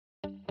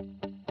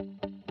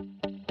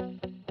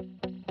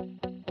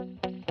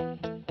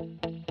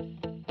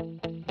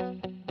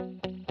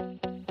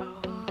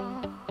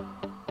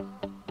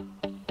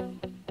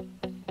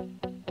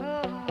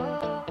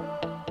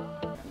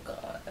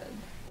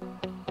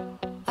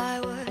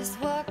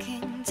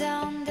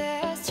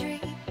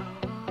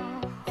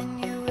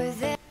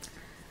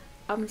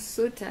I'm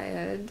so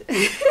tired.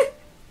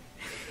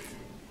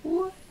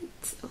 What?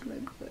 Oh my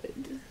god.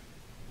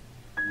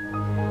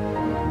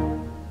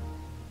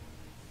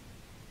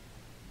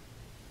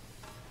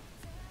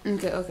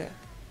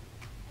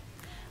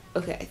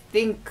 Okay. I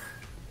think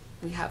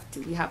we have to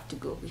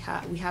go. We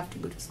have to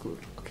go to school.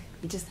 Okay,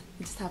 we just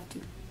have to.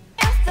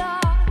 Your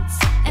thoughts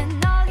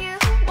and all you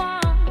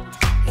want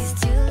is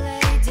to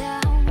lay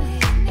down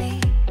with me.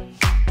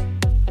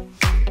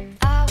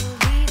 I will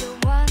be the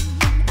one,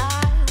 I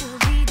will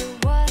be the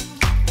one,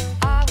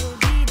 I will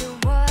be the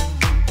one.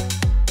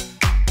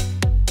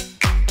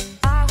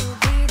 I will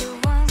be the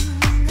one,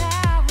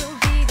 I will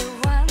be the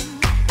one,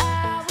 I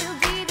will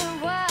be the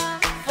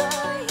one for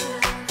you.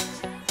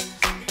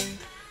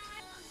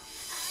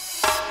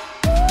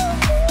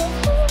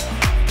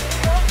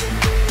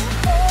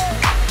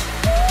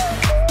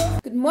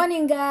 Good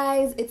morning,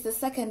 guys. It's the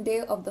second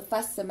day of the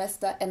first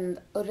semester and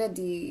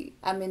already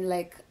I'm in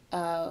like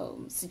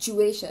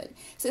situation.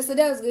 So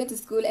yesterday I was going to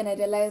school and I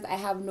realized I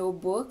have no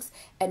books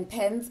and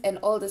pens and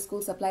all the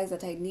school supplies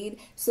that I need.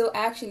 So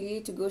I actually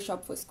need to go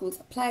shop for school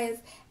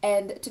supplies,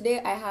 and today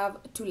I have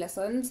 2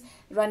 lessons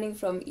running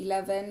from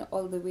 11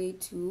 all the way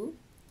to,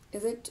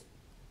 is it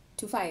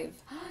to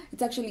 5?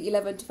 It's actually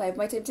 11 to 5.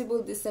 My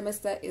timetable this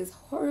semester is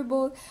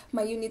horrible.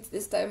 My units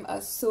this time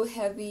are so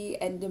heavy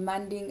and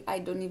demanding. I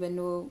don't even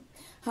know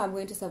how I'm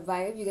going to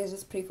survive. You guys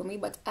just pray for me.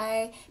 But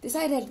I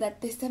decided that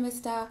this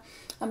semester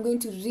I'm going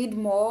to read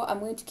more. I'm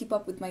going to keep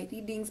up with my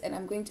readings and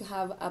I'm going to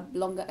have a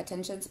longer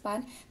attention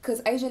span,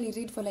 because I usually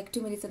read for like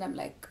 2 minutes and I'm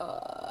like,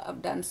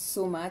 I've done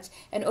so much.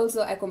 And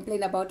also I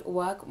complain about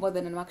work more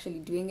than I'm actually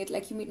doing it.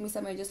 Like, you meet me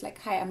somewhere just like,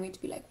 hi, I'm going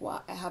to be like,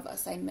 wow, I have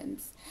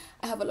assignments,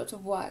 I have a lot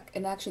of work,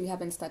 and I actually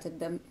haven't started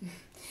them.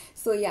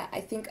 So yeah,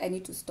 I think I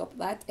need to stop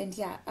that. And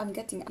yeah, I'm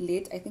getting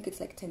late. I think it's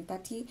like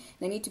 10:30 and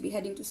I need to be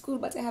heading to school,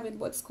 but I haven't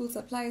bought school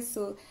supplies,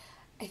 so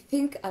I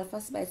think I'll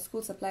first buy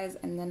school supplies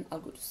and then I'll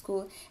go to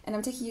school. And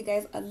I'm taking you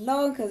guys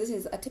along because this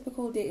is a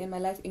typical day in my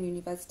life in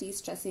university.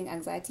 Stressing,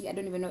 anxiety. I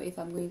don't even know if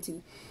I'm going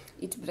to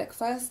eat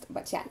breakfast,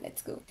 but yeah,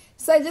 let's go.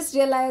 So I just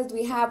realized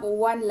we have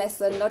 1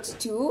 lesson, not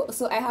 2.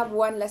 So I have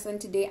 1 lesson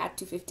today at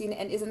 2:15,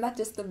 and isn't that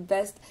just the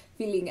best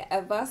feeling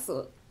ever?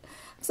 So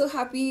I'm so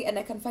happy, and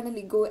I can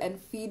finally go and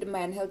feed my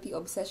unhealthy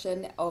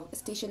obsession of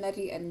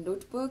stationery and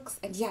notebooks.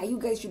 And yeah, you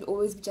guys should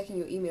always be checking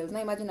your emails.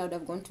 Now imagine I would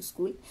have gone to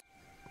school.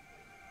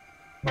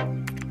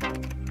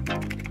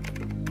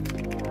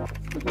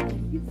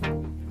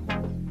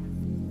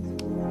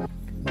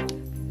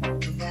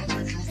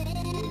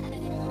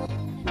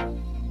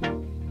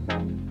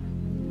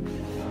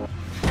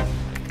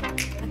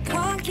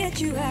 Can't get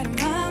you out of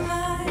my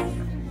mind.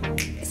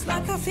 It's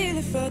like I feel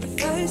it for the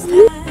first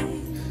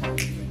time.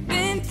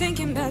 Been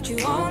thinking about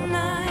you all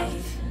night.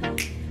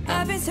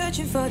 I've been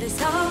searching for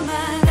this all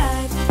my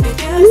life. You're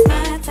just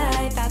my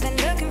type. I've been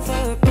looking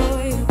for a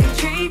boy who can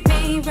treat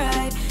me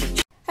right.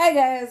 Hi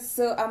guys,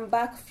 so I'm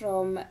back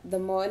from the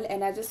mall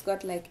and I just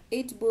got like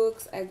 8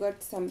 books. I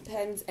got some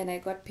pens and I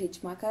got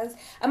page markers.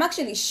 I'm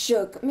actually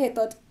shook. I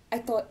thought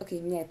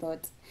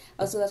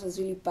also that was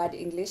really bad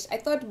English. I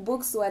thought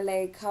books were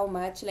like how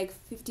much, like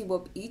 50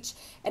 bob each,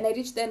 and I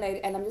reached there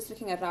and I'm just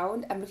looking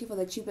around. I'm looking for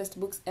the cheapest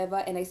books ever,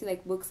 and I see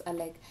like books are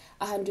like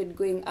 100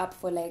 going up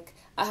for like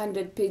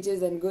 100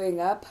 pages and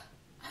going up.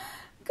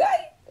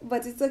 Guy,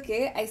 but it's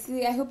okay. I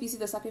hope you see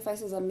the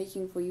sacrifices I'm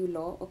making for you,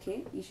 law.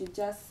 Okay, you should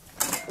just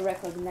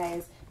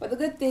recognize. But the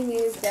good thing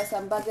is there's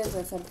some bargains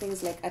and some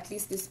things, like at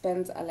least these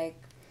pens are like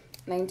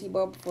 90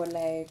 bob for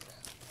like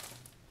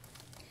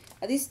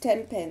at least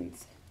 10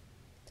 pens.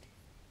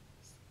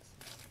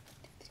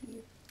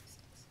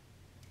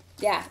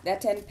 Yeah, they're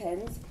 10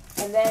 pens.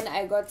 And then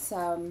I got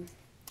some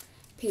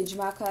page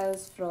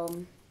markers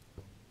from,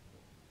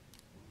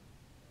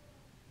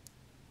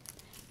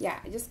 yeah,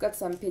 I just got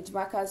some page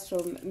markers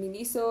from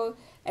Miniso.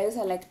 I just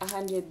had like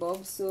 100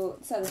 bob, so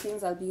these are the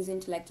things I'll be using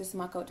to like just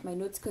mark out my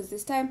notes, because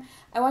this time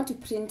I want to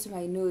print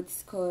my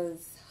notes,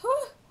 because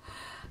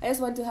I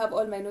just want to have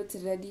all my notes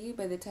ready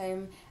by the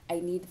time I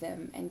need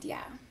them. And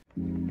yeah.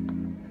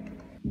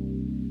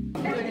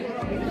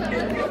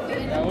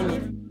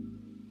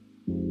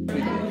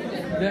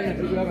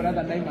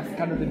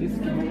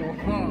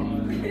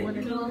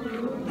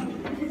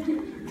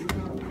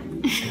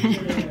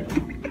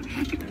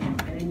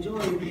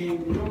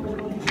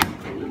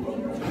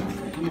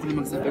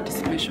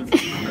 Participation.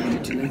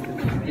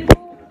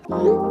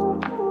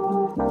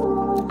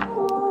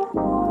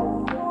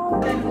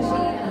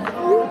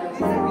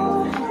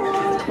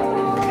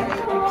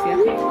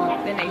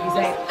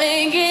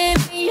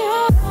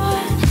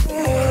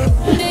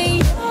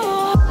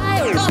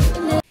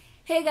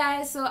 Hey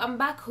guys, so I'm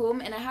back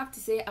home and I have to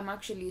say I'm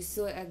actually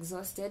so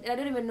exhausted, and I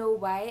don't even know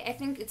why. I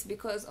think it's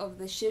because of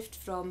the shift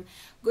from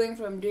going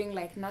from doing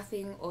like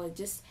nothing or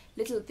just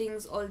little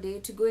things all day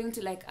to going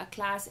to like a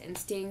class and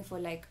staying for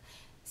like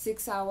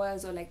 6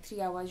 hours or like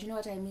 3 hours, you know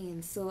what I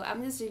mean? So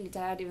I'm just really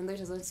tired, even though it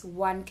was just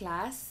one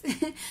class.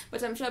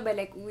 But I'm sure by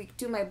like week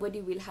 2 my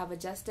body will have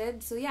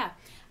adjusted. So yeah,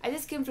 I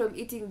just came from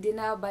eating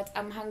dinner, but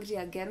I'm hungry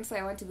again, so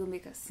I want to go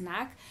make a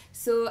snack.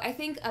 So I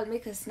think I'll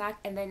make a snack,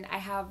 and then I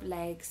have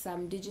like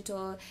some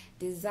digital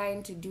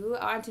design to do.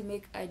 I want to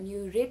make a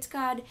new rate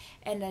card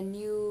and a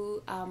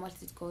new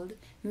what's it called,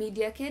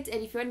 media kit.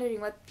 And if you're wondering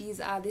what these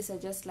are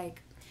just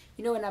like,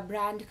 you know, when a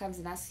brand comes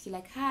and asks you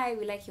like, hi,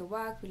 we like your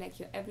work, we like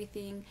your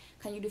everything,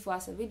 can you do for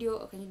us a video,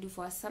 or can you do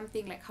for us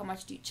something, like how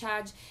much do you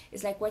charge?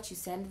 It's like what you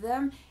send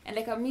them. And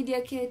like a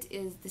media kit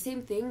is the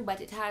same thing,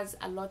 but it has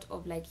a lot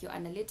of like your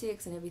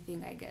analytics and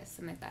everything, I guess,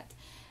 something like that.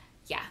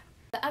 Yeah.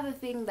 The other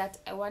thing that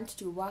I want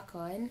to work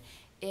on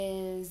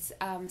is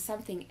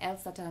something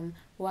else that I'm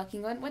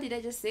working on. What did I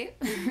just say?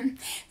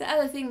 The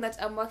other thing that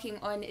I'm working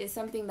on is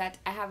something that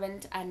I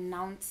haven't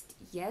announced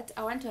yet.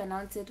 I want to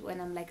announce it when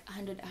I'm like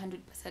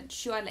 100%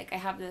 sure, like I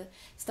have the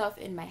stuff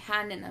in my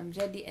hand and I'm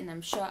ready and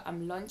I'm sure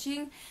I'm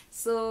launching.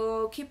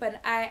 So keep an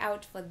eye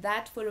out for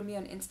that. Follow me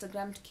on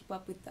Instagram to keep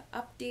up with the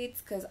updates,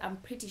 because I'm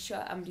pretty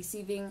sure I'm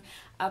receiving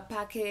a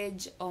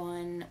package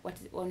on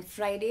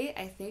Friday,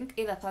 I think,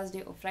 either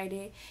Thursday or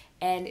Friday,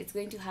 and it's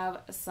going to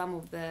have some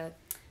of the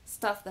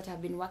stuff that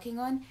I've been working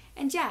on.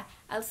 And yeah,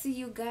 I'll see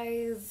you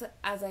guys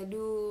as I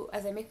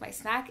make my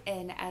snack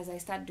and as I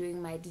start doing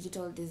my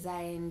digital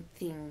design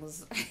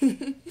things.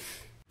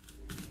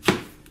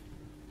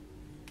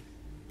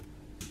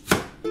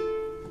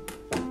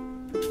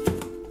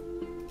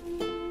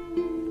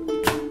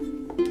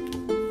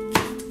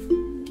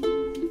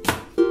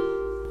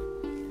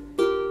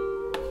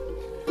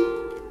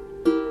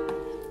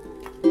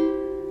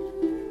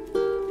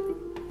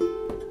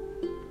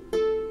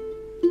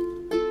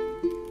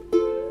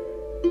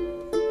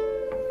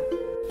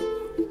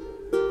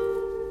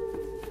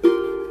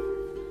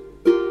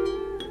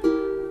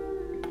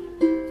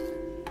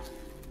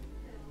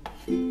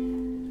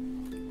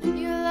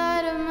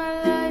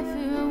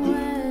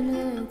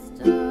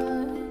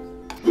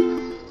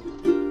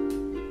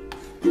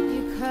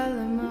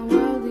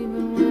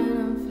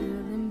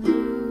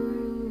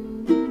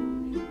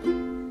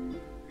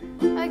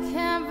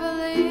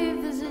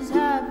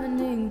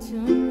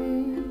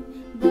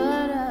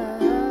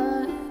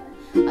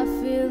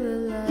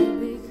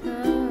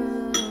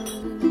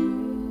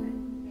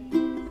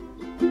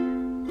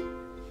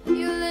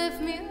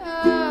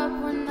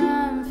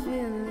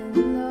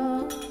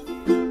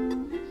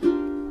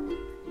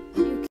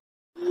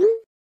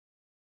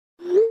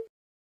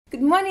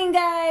 Good morning,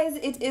 guys.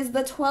 It is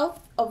the 12th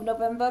of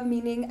November,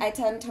 meaning I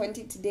turned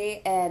 20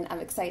 today, and I'm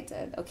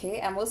excited.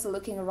 Okay, I'm also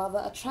looking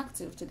rather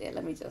attractive today.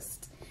 Let me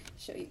just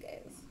show you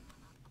guys.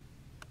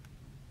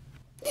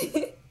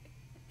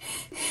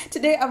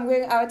 Today I'm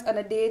going out on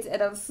a date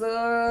and I'm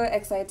so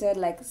excited,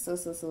 like so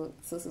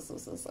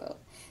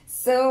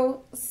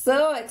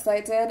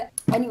excited.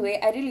 Anyway,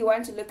 I really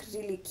want to look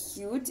really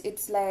cute.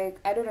 It's like,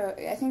 I don't know,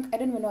 I don't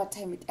even know what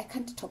time I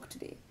can't talk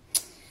today.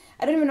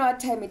 I don't even know what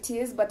time it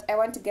is, but I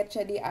want to get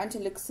ready. I want to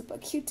look super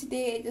cute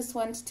today. I just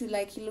want to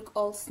like look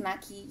all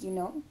snacky, you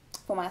know,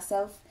 for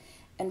myself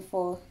and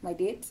for my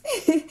date.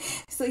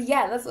 So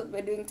yeah, that's what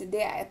we're doing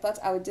today. I thought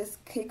I would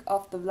just kick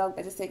off the vlog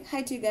by just saying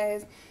hi to you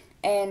guys.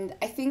 And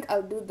I think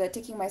I'll do the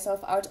taking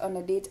myself out on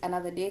a date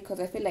another day, because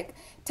I feel like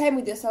time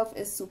with yourself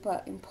is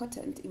super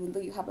important, even though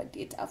you have a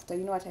date after,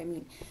 you know what I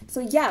mean. So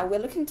yeah, we're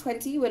looking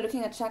 20, we're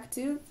looking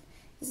attractive.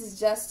 This is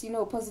just, you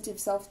know, positive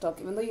self-talk.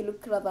 Even though you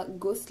look rather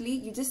ghostly,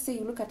 you just say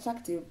you look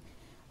attractive.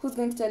 Who's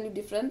going to tell you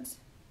different?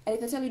 And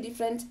if they tell you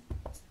different,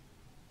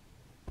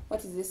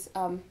 what is this?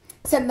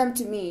 Send them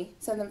to me.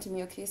 Send them to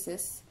me, okay,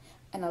 sis?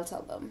 And I'll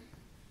tell them.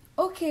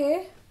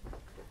 Okay,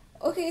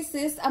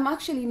 sis, I'm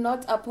actually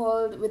not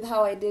appalled with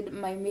how I did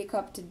my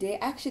makeup today.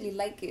 I actually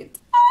like it.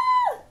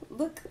 Ah!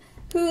 Look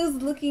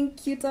who's looking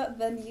cuter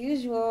than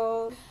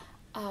usual.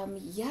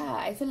 Yeah,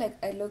 I feel like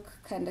I look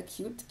kind of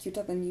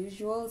cuter than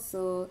usual.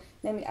 So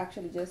let me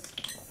actually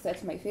just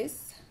set my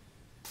face.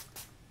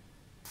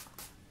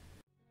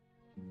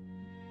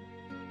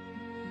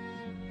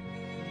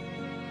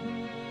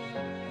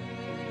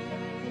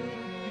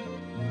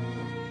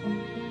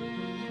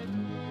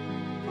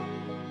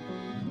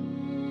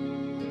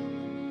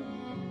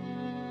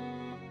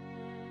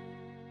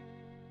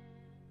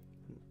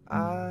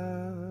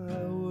 I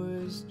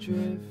was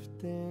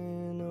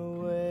drifting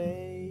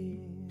away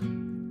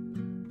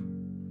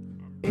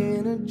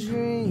in a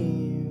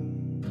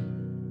dream,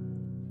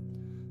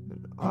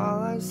 and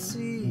all I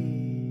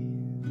see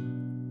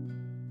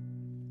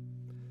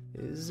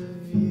is a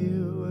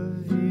view, a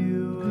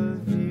view, a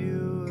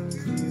view, a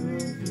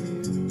view,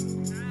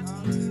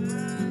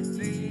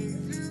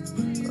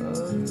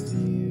 a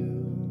view,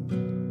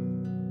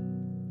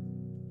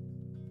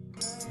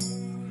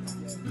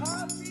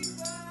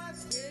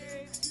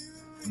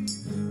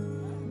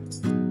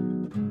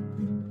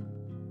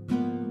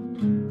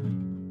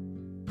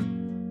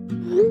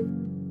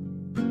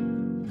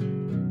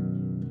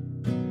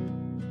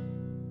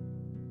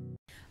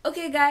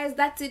 Okay guys,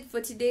 that's it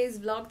for today's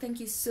vlog. Thank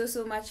you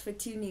so much for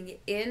tuning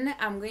in.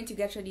 I'm going to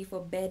get ready for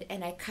bed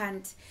and I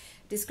can't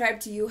describe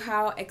to you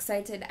how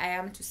excited I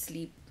am to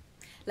sleep.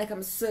 Like,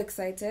 I'm so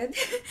excited.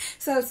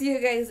 So I'll see you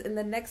guys in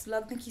the next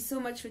vlog. Thank you so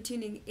much for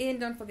tuning in.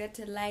 Don't forget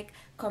to like,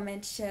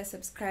 comment, share,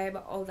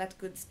 subscribe, all that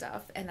good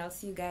stuff, and I'll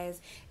see you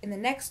guys in the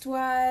next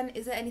one.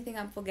 Is there anything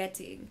I'm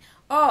forgetting?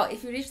 Oh,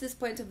 if you reach this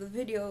point of the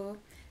video,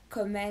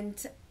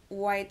 comment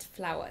white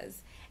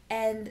flowers.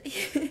 And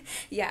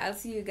yeah, I'll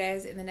see you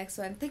guys in the next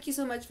one. Thank you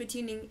so much for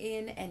tuning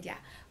in, and yeah,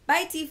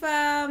 bye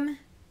Tfam.